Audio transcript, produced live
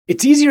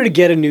It's easier to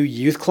get a new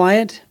youth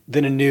client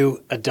than a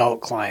new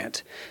adult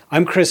client.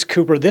 I'm Chris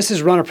Cooper. This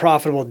is Run a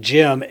Profitable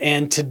Gym.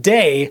 And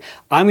today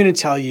I'm going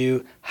to tell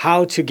you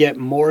how to get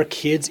more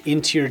kids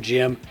into your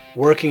gym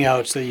working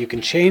out so that you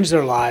can change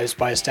their lives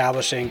by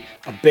establishing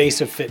a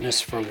base of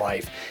fitness for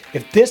life.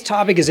 If this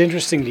topic is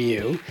interesting to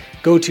you,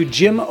 go to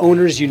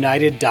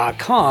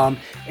gymownersunited.com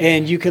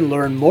and you can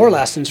learn more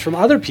lessons from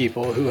other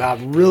people who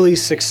have really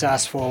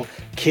successful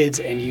kids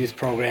and youth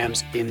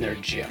programs in their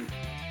gym.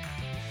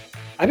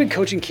 I've been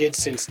coaching kids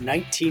since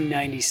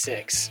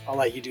 1996. I'll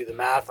let you do the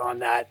math on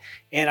that.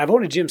 And I've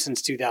owned a gym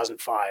since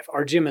 2005.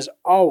 Our gym has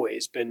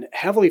always been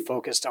heavily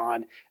focused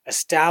on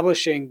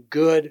establishing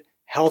good,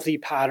 healthy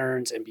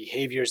patterns and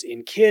behaviors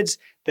in kids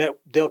that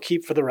they'll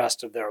keep for the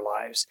rest of their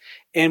lives.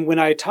 And when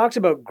I talked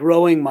about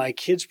growing my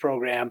kids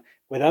program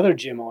with other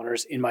gym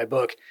owners in my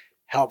book,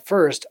 Help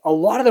First, a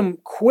lot of them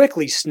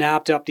quickly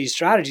snapped up these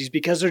strategies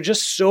because they're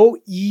just so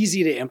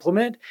easy to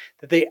implement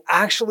that they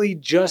actually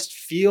just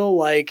feel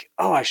like,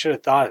 oh, I should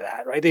have thought of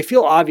that, right? They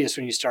feel obvious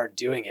when you start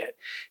doing it.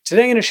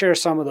 Today, I'm going to share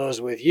some of those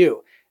with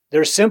you.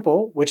 They're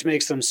simple, which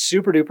makes them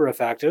super duper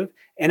effective.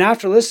 And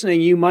after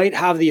listening, you might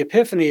have the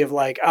epiphany of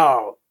like,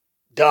 oh,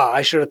 duh,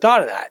 I should have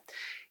thought of that.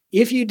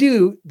 If you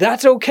do,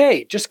 that's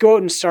okay. Just go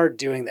out and start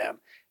doing them.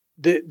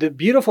 The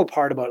beautiful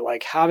part about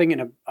like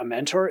having a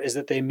mentor is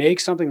that they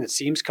make something that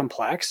seems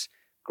complex,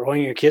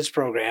 growing your kids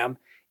program,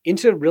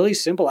 into really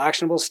simple,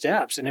 actionable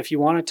steps. And if you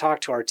want to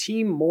talk to our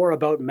team more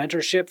about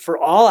mentorship for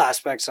all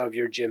aspects of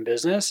your gym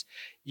business,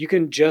 you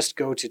can just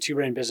go to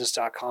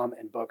twobrainbusiness.com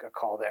and book a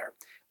call there.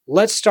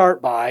 Let's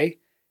start by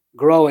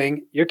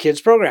growing your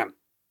kids program.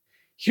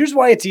 Here's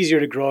why it's easier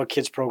to grow a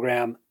kids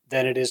program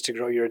than it is to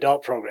grow your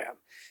adult program.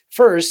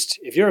 First,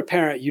 if you're a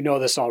parent, you know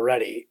this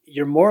already.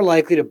 You're more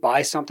likely to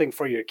buy something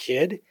for your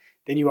kid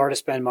than you are to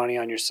spend money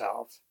on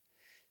yourself.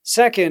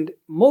 Second,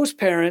 most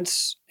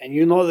parents, and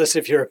you know this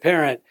if you're a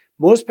parent,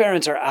 most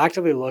parents are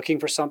actively looking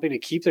for something to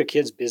keep their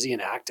kids busy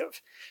and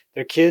active.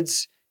 Their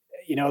kids,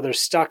 they're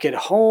stuck at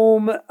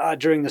home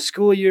during the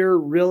school year,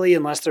 really,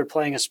 unless they're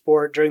playing a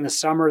sport. During the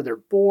summer, they're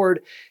bored,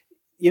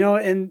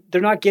 and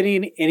they're not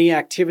getting any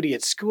activity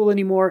at school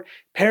anymore.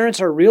 Parents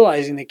are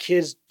realizing that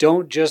kids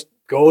don't just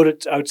go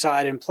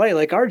outside and play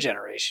like our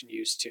generation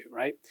used to,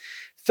 right?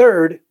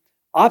 Third,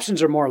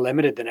 options are more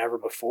limited than ever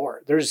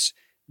before. There's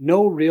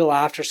no real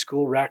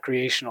after-school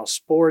recreational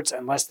sports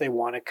unless they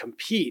want to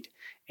compete.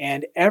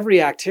 And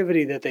every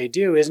activity that they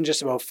do isn't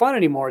just about fun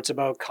anymore, it's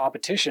about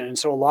competition. And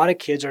so a lot of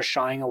kids are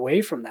shying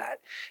away from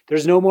that.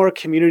 There's no more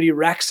community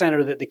rec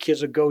center that the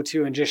kids would go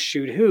to and just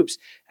shoot hoops.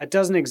 That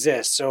doesn't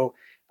exist. So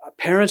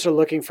parents are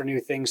looking for new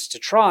things to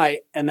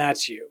try, and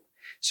that's you.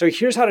 So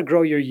here's how to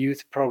grow your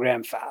youth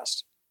program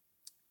fast.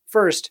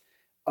 First,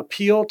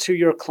 appeal to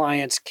your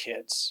clients'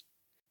 kids.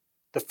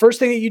 The first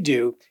thing that you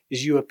do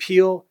is you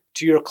appeal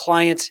to your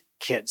clients'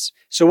 kids.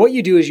 So what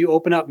you do is you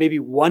open up maybe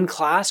one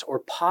class or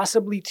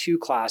possibly two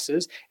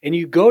classes, and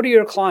you go to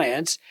your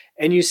clients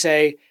and you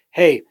say,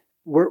 hey,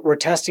 we're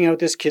testing out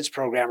this kids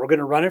program. We're going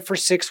to run it for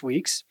 6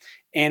 weeks,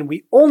 and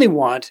we only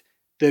want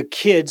the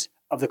kids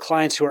of the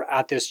clients who are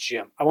at this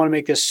gym. I want to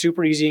make this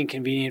super easy and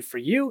convenient for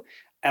you,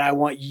 and I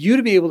want you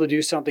to be able to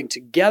do something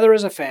together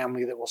as a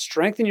family that will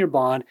strengthen your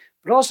bond,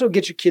 but also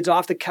get your kids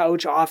off the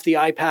couch, off the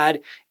iPad,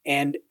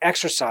 and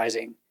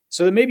exercising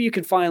so that maybe you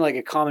can find like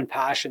a common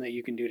passion that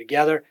you can do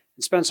together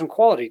and spend some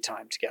quality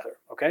time together,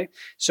 okay?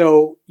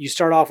 So you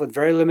start off with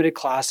very limited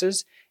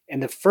classes,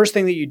 and the first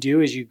thing that you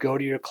do is you go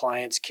to your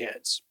clients'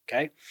 kids,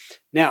 okay?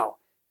 Now,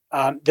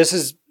 this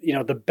is,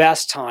 the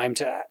best time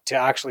to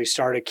actually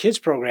start a kids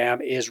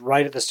program is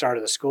right at the start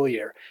of the school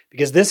year,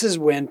 because this is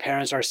when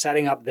parents are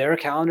setting up their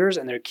calendars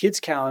and their kids'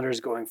 calendars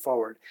going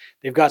forward.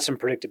 They've got some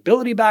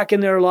predictability back in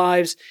their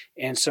lives.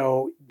 And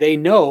so they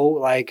know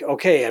like,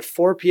 okay, at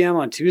 4 p.m.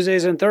 on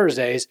Tuesdays and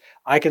Thursdays,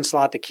 I can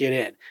slot the kid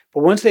in.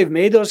 But once they've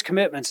made those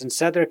commitments and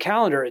set their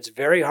calendar, it's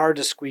very hard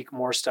to squeak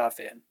more stuff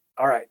in.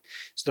 All right.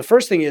 So the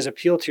first thing is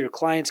appeal to your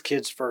clients'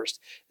 kids first.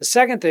 The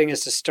second thing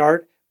is to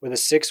start with a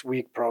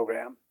 6-week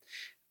program.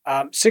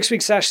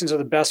 6-week sessions are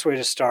the best way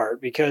to start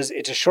because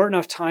it's a short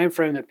enough time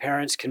frame that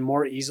parents can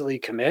more easily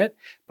commit,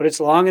 but it's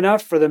long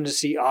enough for them to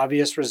see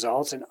obvious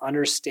results and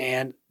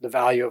understand the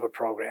value of a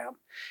program.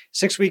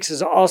 6 weeks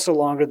is also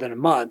longer than a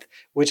month,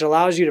 which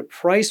allows you to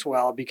price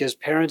well because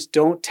parents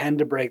don't tend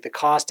to break the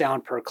cost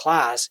down per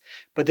class,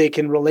 but they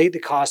can relate the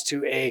cost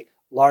to a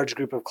large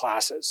group of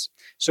classes.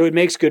 So it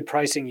makes good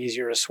pricing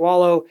easier to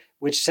swallow,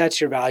 which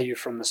sets your value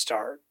from the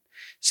start.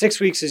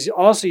 6 weeks is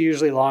also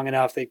usually long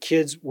enough that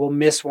kids will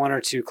miss 1 or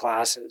 2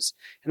 classes.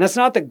 And that's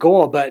not the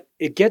goal, but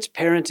it gets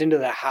parents into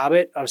the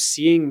habit of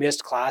seeing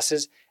missed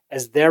classes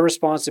as their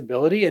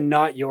responsibility and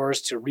not yours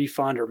to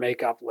refund or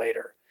make up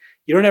later.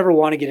 You don't ever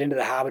want to get into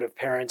the habit of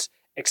parents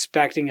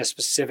expecting a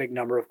specific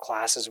number of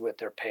classes with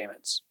their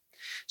payments.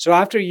 So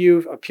after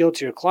you've appealed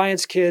to your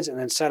clients' kids and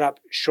then set up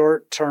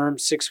short-term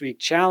 6-week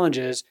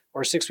challenges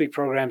or 6-week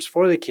programs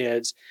for the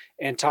kids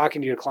and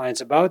talking to your clients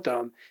about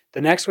them,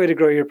 the next way to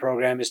grow your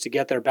program is to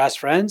get their best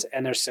friends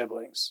and their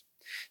siblings.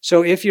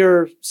 So if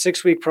your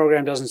 6-week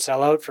program doesn't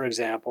sell out, for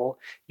example,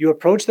 you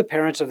approach the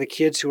parents of the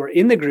kids who are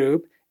in the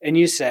group and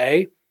you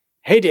say,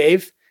 hey,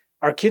 Dave,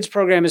 our kids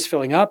program is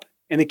filling up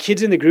and the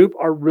kids in the group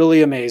are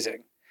really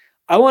amazing.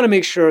 I want to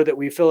make sure that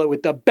we fill it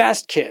with the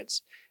best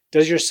kids.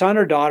 Does your son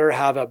or daughter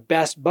have a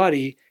best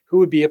buddy who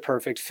would be a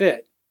perfect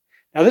fit?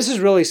 Now, this is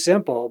really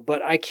simple,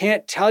 but I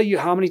can't tell you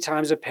how many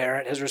times a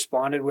parent has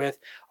responded with,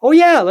 oh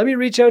yeah, let me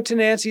reach out to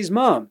Nancy's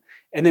mom.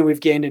 And then we've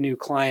gained a new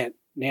client,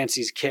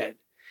 Nancy's kid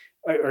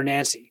or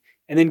Nancy.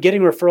 And then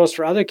getting referrals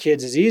for other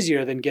kids is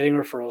easier than getting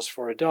referrals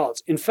for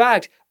adults. In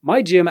fact,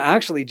 my gym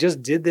actually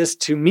just did this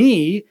to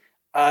me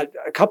a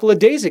couple of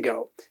days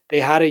ago.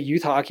 They had a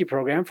youth hockey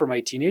program for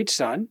my teenage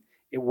son.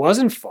 It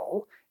wasn't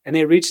full. And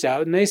they reached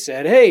out and they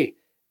said, hey,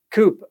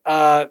 Coop,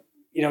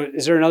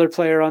 is there another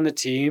player on the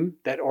team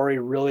that Ori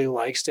really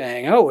likes to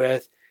hang out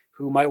with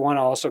who might want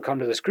to also come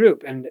to this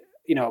group? And,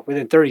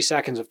 within 30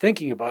 seconds of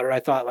thinking about it,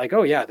 I thought like,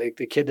 oh yeah, the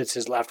kid that's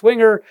his left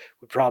winger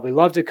would probably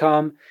love to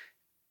come.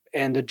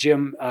 And the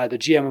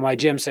GM of my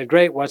gym said,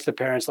 great, what's the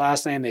parent's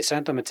last name? They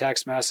sent them a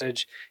text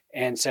message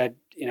and said,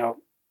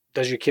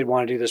 does your kid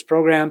want to do this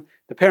program?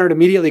 The parent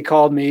immediately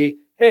called me.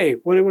 Hey,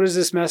 what is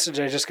this message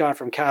I just got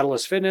from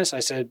Catalyst Fitness? I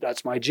said,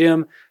 that's my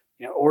gym.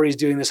 Ori's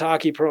doing this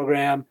hockey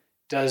program.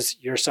 Does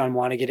your son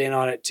want to get in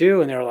on it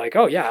too? And they're like,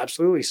 oh yeah,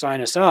 absolutely. Sign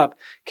us up.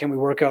 Can we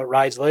work out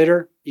rides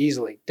later?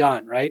 Easily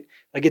done, right?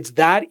 Like it's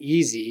that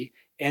easy.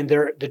 And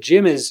the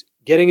gym is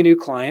getting a new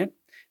client.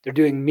 They're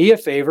doing me a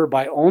favor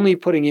by only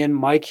putting in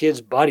my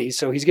kid's buddy.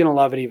 So he's going to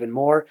love it even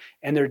more.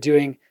 And they're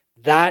doing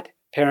that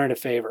parent a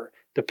favor.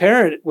 The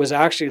parent was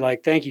actually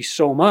like, thank you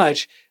so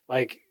much.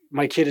 Like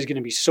my kid is going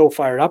to be so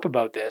fired up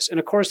about this. And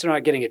of course, they're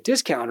not getting a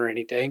discount or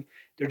anything.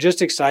 They're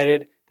just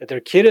excited that their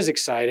kid is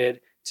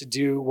excited to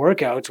do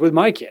workouts with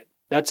my kid.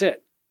 That's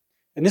it.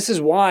 And this is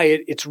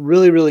why it's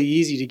really, really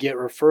easy to get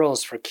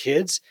referrals for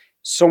kids,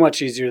 so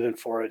much easier than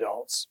for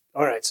adults.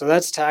 All right, so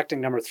that's tactic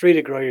number 3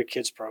 to grow your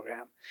kids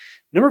program.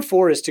 Number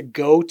 4 is to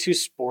go to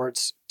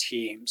sports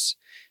teams.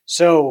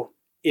 So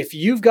if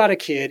you've got a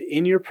kid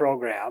in your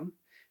program,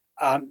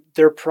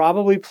 they're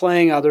probably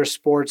playing other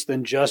sports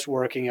than just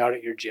working out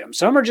at your gym.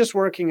 Some are just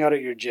working out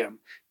at your gym,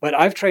 but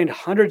I've trained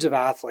hundreds of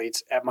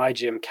athletes at my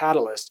gym,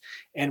 Catalyst.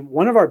 And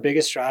one of our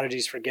biggest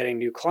strategies for getting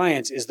new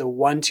clients is the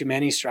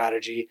one-to-many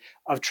strategy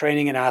of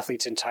training an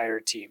athlete's entire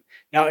team.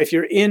 Now, if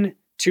you're in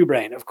Two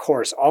Brain, of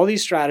course, all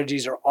these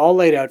strategies are all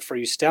laid out for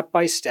you step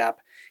by step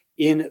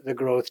in the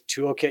growth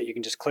toolkit. You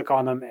can just click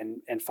on them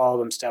and follow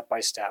them step by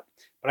step.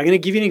 But I'm going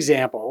to give you an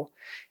example.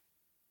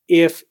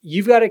 If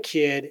you've got a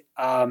kid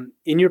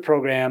in your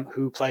program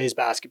who plays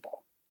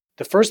basketball,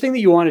 the first thing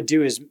that you want to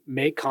do is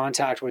make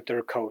contact with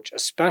their coach,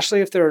 especially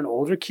if they're an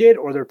older kid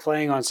or they're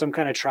playing on some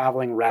kind of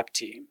traveling rep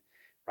team,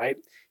 right?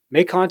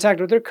 Make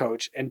contact with their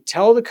coach and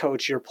tell the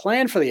coach your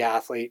plan for the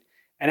athlete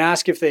and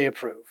ask if they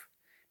approve.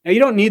 Now, you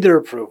don't need their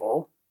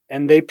approval,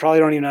 and they probably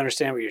don't even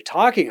understand what you're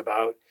talking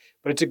about,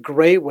 but it's a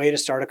great way to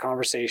start a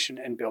conversation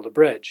and build a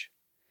bridge.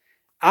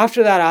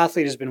 After that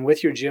athlete has been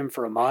with your gym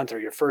for a month or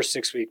your first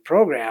 6-week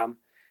program,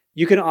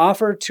 you can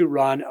offer to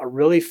run a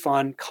really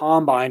fun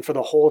combine for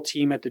the whole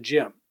team at the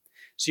gym.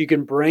 So you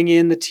can bring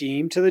in the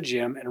team to the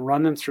gym and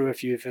run them through a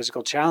few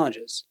physical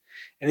challenges.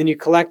 And then you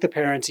collect the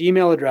parents'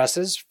 email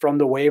addresses from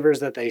the waivers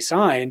that they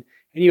sign,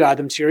 and you add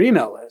them to your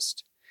email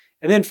list.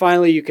 And then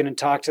finally, you can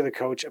talk to the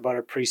coach about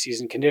a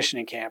preseason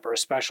conditioning camp or a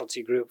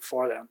specialty group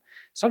for them.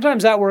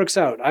 Sometimes that works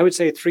out. I would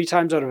say 3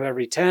 times out of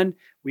every 10,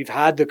 we've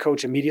had the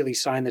coach immediately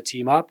sign the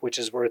team up, which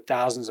is worth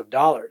thousands of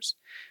dollars.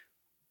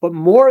 But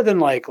more than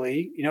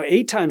likely,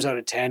 8 times out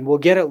of 10, we'll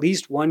get at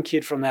least one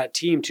kid from that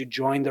team to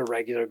join the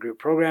regular group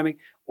programming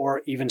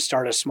or even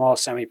start a small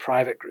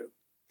semi-private group.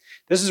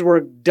 This has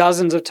worked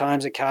dozens of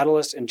times at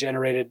Catalyst and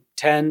generated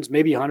tens,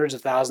 maybe hundreds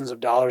of thousands of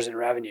dollars in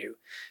revenue.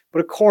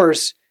 But of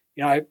course,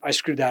 I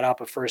screwed that up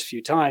the first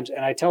few times,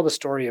 and I tell the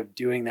story of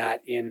doing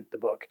that in the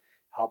book,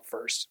 Help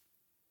First.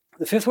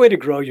 The 5th way to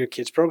grow your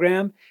kids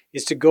program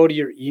is to go to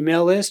your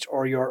email list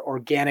or your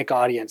organic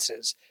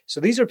audiences.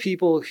 So these are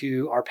people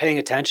who are paying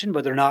attention,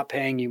 but they're not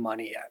paying you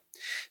money yet.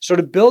 So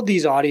to build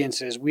these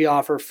audiences, we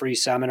offer free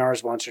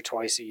seminars once or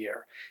twice a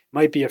year. It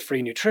might be a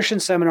free nutrition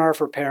seminar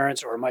for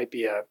parents, or it might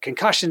be a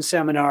concussion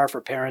seminar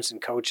for parents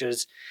and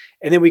coaches.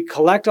 And then we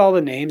collect all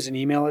the names and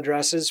email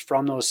addresses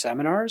from those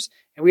seminars,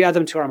 and we add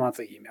them to our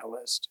monthly email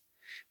list.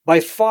 By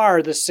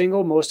far, the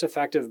single most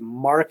effective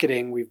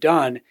marketing we've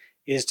done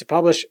is to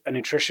publish a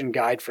nutrition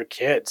guide for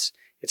kids.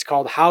 It's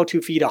called How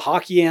to Feed a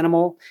Hockey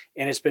Animal,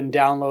 and it's been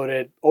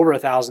downloaded over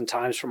 1,000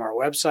 times from our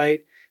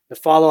website. The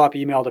follow-up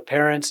email to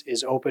parents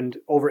is opened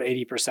over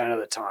 80% of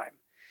the time.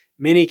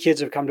 Many kids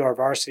have come to our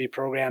varsity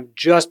program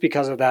just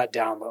because of that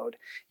download.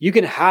 You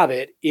can have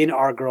it in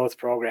our growth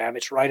program.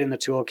 It's right in the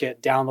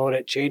toolkit. Download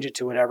it, change it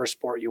to whatever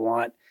sport you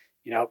want,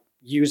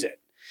 use it.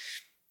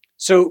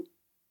 So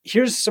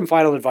here's some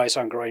final advice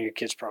on growing your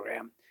kids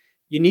program.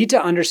 You need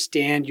to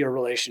understand your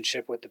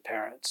relationship with the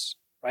parents,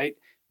 right?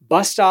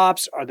 Bus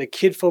stops are the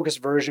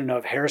kid-focused version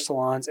of hair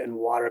salons and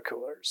water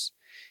coolers.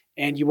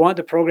 and you want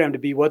the program to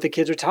be what the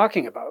kids are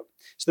talking about.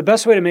 So the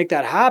best way to make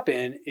that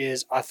happen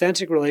is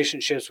authentic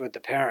relationships with the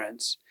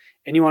parents.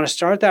 And you want to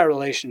start that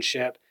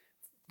relationship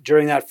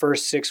during that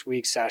first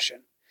 6-week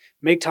session.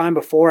 Make time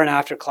before and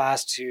after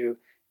class to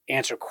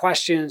answer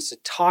questions, to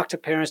talk to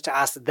parents, to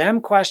ask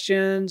them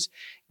questions,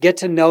 get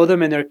to know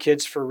them and their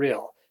kids for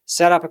real.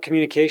 Set up a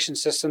communication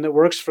system that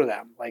works for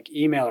them, like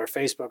email or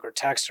Facebook or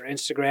text or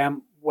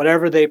Instagram,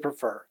 whatever they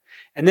prefer.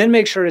 And then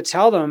make sure to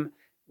tell them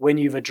when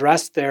you've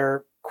addressed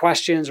their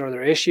questions or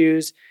their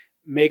issues,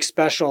 make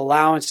special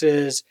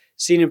allowances,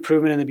 see an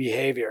improvement in the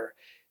behavior.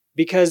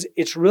 Because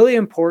it's really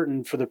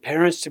important for the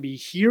parents to be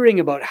hearing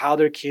about how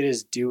their kid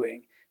is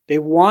doing. They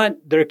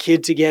want their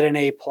kid to get an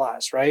A+,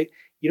 right?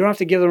 You don't have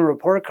to give them a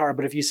report card,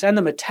 but if you send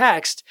them a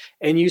text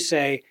and you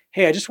say,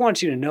 hey, I just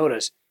want you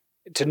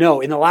to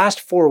know in the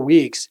last 4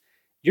 weeks,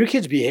 your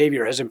kid's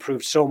behavior has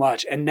improved so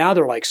much. And now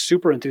they're like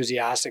super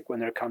enthusiastic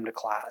when they come to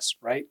class,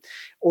 right?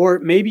 Or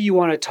maybe you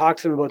want to talk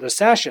to them about the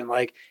session.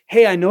 Like,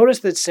 hey, I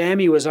noticed that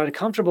Sammy was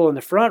uncomfortable in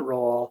the front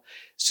roll.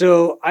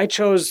 So I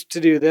chose to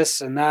do this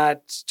and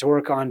that to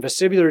work on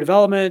vestibular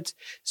development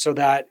so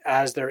that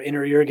as their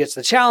inner ear gets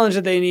the challenge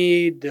that they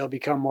need, they'll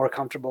become more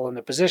comfortable in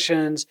the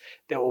positions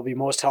that will be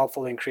most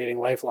helpful in creating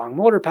lifelong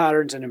motor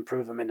patterns and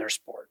improve them in their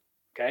sport,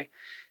 okay?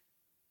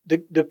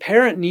 The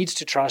parent needs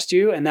to trust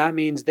you, and that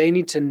means they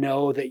need to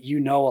know that you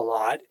know a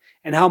lot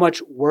and how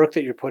much work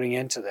that you're putting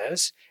into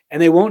this,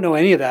 and they won't know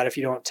any of that if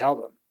you don't tell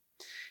them.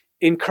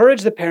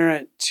 Encourage the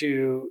parent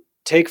to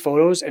take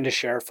photos and to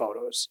share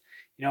photos.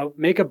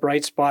 Make a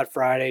Bright Spot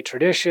Friday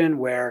tradition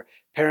where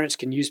parents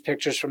can use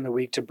pictures from the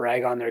week to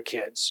brag on their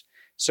kids.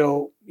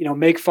 So,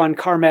 make fun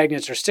car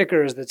magnets or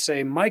stickers that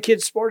say, my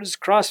kid's sport is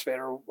CrossFit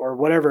or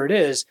whatever it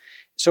is,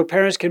 so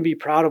parents can be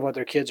proud of what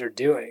their kids are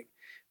doing.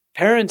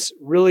 Parents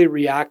really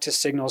react to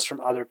signals from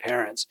other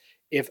parents.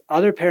 If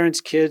other parents'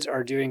 kids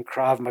are doing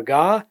Krav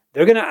Maga,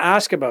 they're going to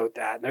ask about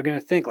that. They're going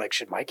to think, like,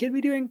 should my kid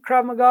be doing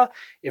Krav Maga?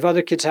 If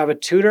other kids have a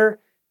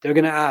tutor, they're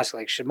going to ask,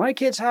 like, should my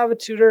kids have a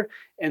tutor?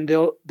 And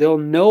they'll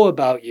know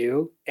about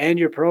you and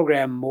your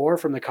program more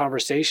from the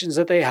conversations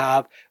that they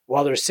have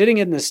while they're sitting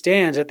in the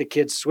stands at the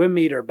kids' swim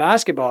meet or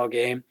basketball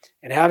game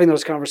and having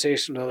those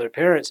conversations with other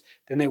parents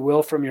than they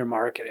will from your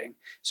marketing.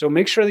 So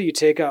make sure that you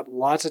take up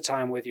lots of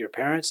time with your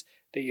parents,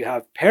 that you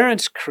have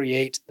parents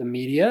create the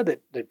media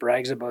that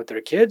brags about their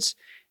kids,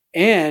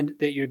 and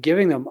that you're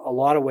giving them a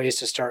lot of ways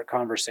to start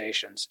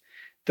conversations.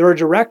 There are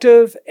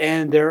directive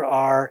and there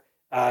are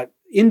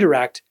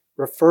indirect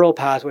referral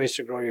pathways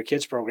to grow your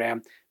kids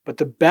program, but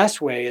the best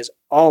way is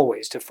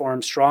always to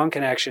form strong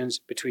connections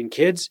between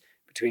kids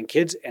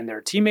and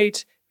their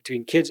teammates,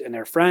 between kids and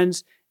their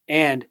friends,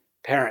 and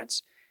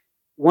parents.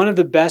 One of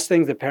the best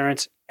things that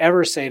parents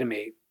ever say to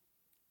me,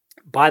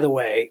 by the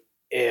way,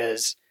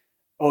 is,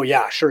 oh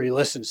yeah, sure, he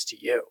listens to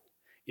you.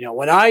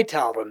 When I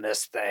tell them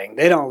this thing,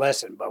 they don't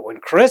listen. But when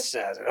Chris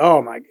says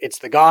it, it's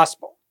the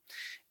gospel.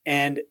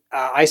 And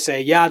I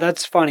say, yeah,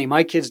 that's funny.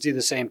 My kids do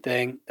the same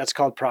thing. That's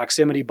called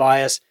proximity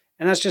bias.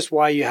 And that's just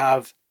why you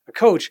have a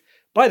coach.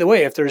 By the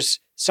way, if there's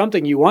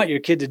something you want your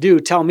kid to do,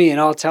 tell me and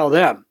I'll tell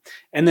them.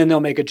 And then they'll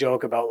make a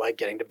joke about like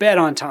getting to bed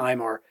on time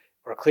or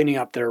cleaning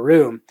up their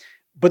room.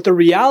 But the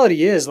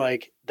reality is,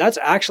 like, that's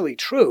actually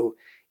true.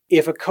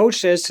 If a coach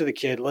says to the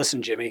kid,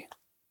 listen, Jimmy,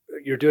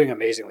 you're doing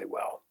amazingly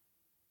well.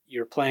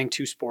 You're playing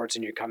 2 sports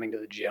and you're coming to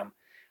the gym.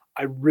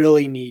 I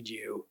really need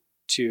you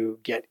to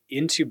get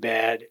into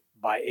bed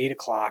by 8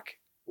 o'clock,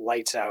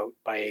 lights out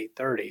by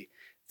 8:30.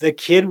 The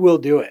kid will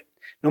do it.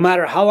 No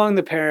matter how long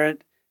the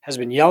parent has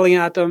been yelling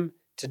at them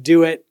to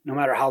do it, no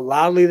matter how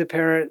loudly the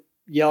parent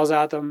yells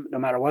at them, no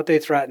matter what they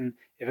threaten,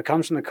 if it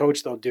comes from the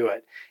coach, they'll do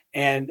it.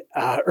 And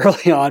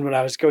early on when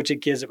I was coaching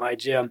kids at my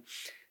gym,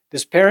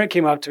 this parent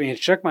came up to me and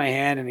shook my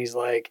hand and he's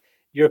like,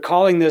 you're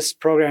calling this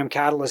program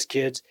Catalyst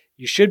Kids.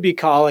 You should be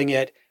calling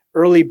it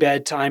Early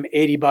Bedtime,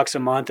 $80 a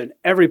month, and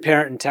every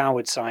parent in town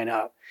would sign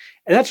up.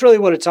 And that's really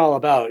what it's all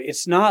about.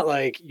 It's not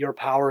like your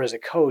power as a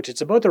coach.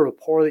 It's about the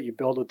rapport that you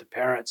build with the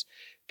parents.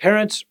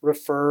 Parents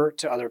refer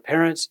to other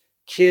parents.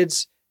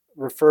 Kids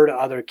refer to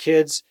other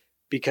kids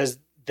because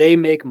they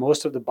make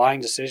most of the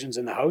buying decisions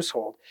in the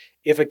household.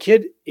 If a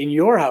kid in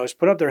your house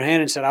put up their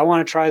hand and said, I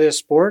want to try this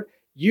sport,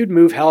 you'd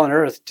move hell and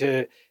earth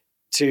to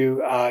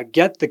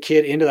get the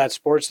kid into that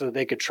sport so that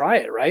they could try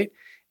it, right?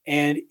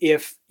 And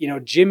if,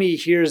 Jimmy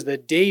hears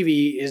that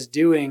Davey is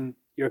doing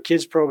your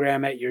kids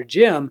program at your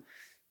gym,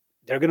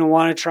 they're going to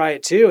want to try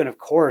it too. And of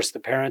course, the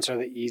parents are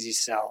the easy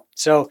sell.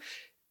 So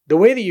the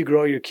way that you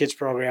grow your kids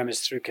program is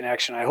through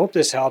connection. I hope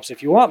this helps.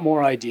 If you want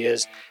more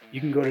ideas, you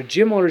can go to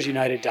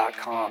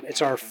gymownersunited.com.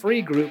 It's our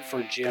free group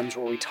for gyms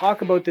where we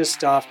talk about this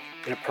stuff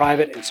in a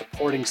private and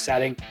supporting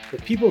setting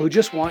with people who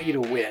just want you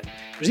to win.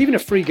 There's even a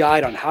free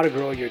guide on how to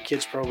grow your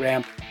kids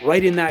program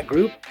right in that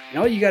group. And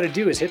all you got to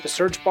do is hit the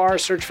search bar,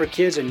 search for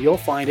kids, and you'll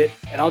find it.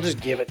 And I'll just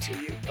give it to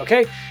you.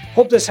 Okay?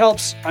 Hope this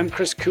helps. I'm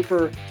Chris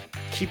Cooper.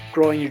 Keep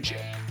growing your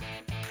gym.